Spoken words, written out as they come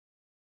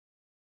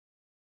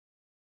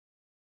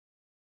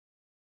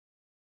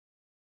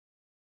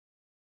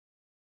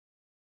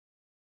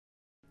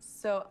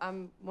So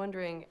I'm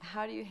wondering,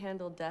 how do you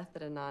handle death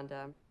at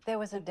Ananda? There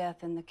was a death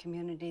in the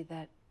community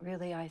that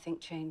really, I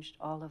think, changed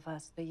all of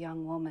us, the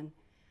young woman.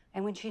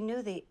 And when she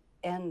knew the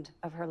end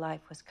of her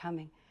life was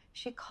coming,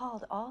 she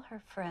called all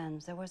her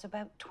friends. There was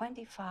about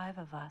 25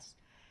 of us.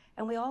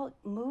 And we all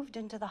moved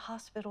into the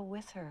hospital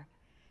with her.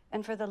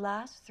 And for the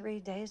last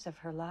 3 days of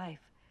her life,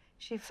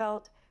 she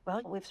felt,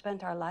 well, we've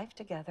spent our life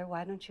together.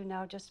 Why don't you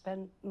now just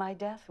spend my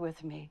death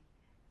with me?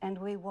 And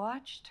we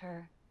watched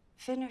her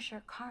finish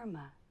her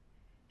karma.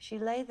 She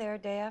lay there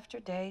day after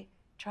day,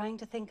 trying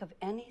to think of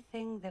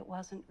anything that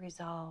wasn't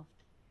resolved.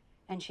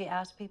 And she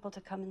asked people to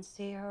come and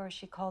see her, or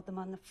she called them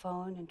on the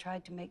phone and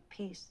tried to make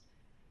peace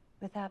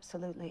with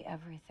absolutely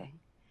everything.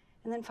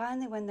 And then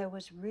finally, when there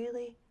was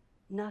really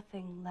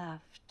nothing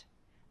left,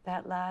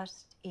 that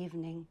last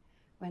evening,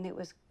 when it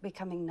was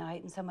becoming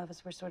night and some of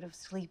us were sort of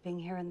sleeping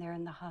here and there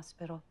in the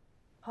hospital,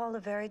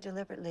 Paula very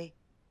deliberately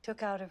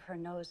took out of her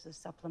nose the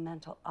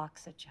supplemental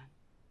oxygen.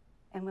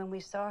 And when we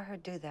saw her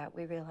do that,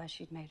 we realized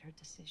she'd made her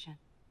decision.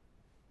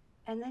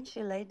 And then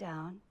she lay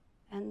down,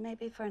 and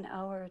maybe for an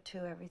hour or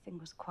two, everything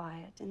was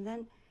quiet. And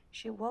then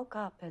she woke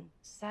up and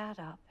sat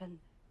up and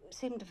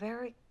seemed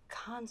very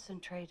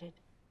concentrated.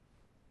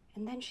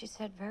 And then she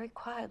said very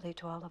quietly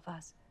to all of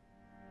us,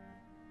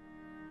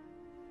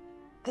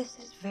 "This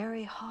is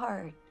very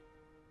hard.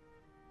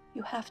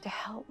 You have to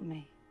help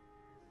me."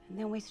 And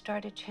then we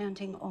started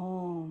chanting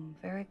Om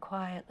very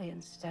quietly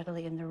and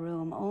steadily in the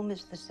room. Om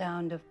is the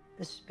sound of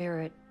the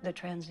spirit, the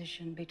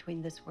transition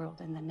between this world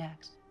and the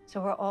next.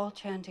 So we're all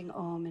chanting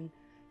Om and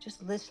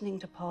just listening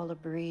to Paula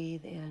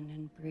breathe in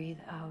and breathe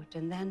out.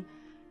 And then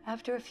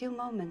after a few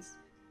moments,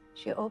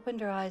 she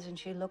opened her eyes and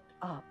she looked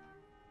up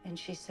and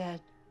she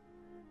said,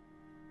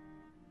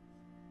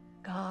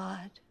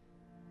 "God,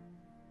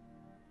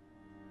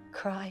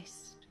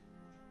 Christ,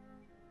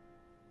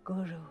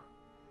 Guru."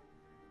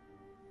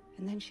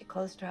 And then she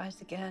closed her eyes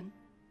again.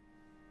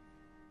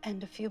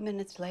 And a few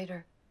minutes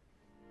later,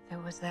 there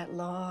was that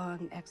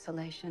long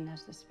exhalation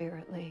as the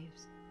spirit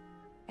leaves.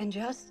 And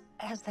just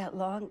as that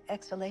long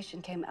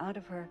exhalation came out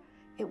of her,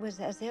 it was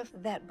as if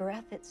that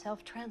breath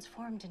itself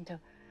transformed into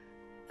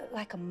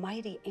like a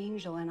mighty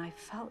angel. And I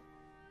felt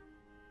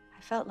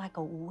like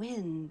a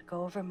wind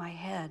go over my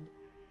head.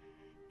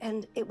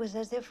 And it was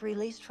as if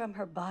released from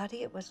her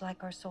body, it was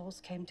like our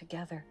souls came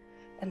together.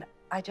 And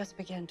I just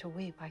began to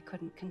weep. I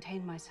couldn't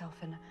contain myself.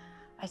 And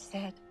I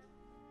said,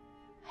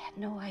 "I had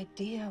no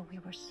idea we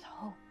were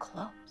so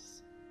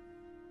close."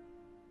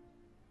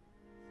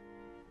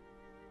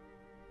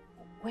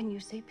 When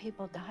you see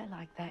people die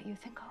like that, you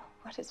think, oh,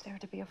 what is there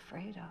to be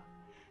afraid of?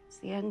 It's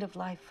the end of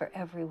life for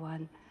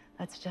everyone.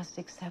 Let's just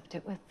accept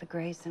it with the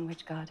grace in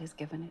which God has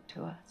given it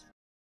to us.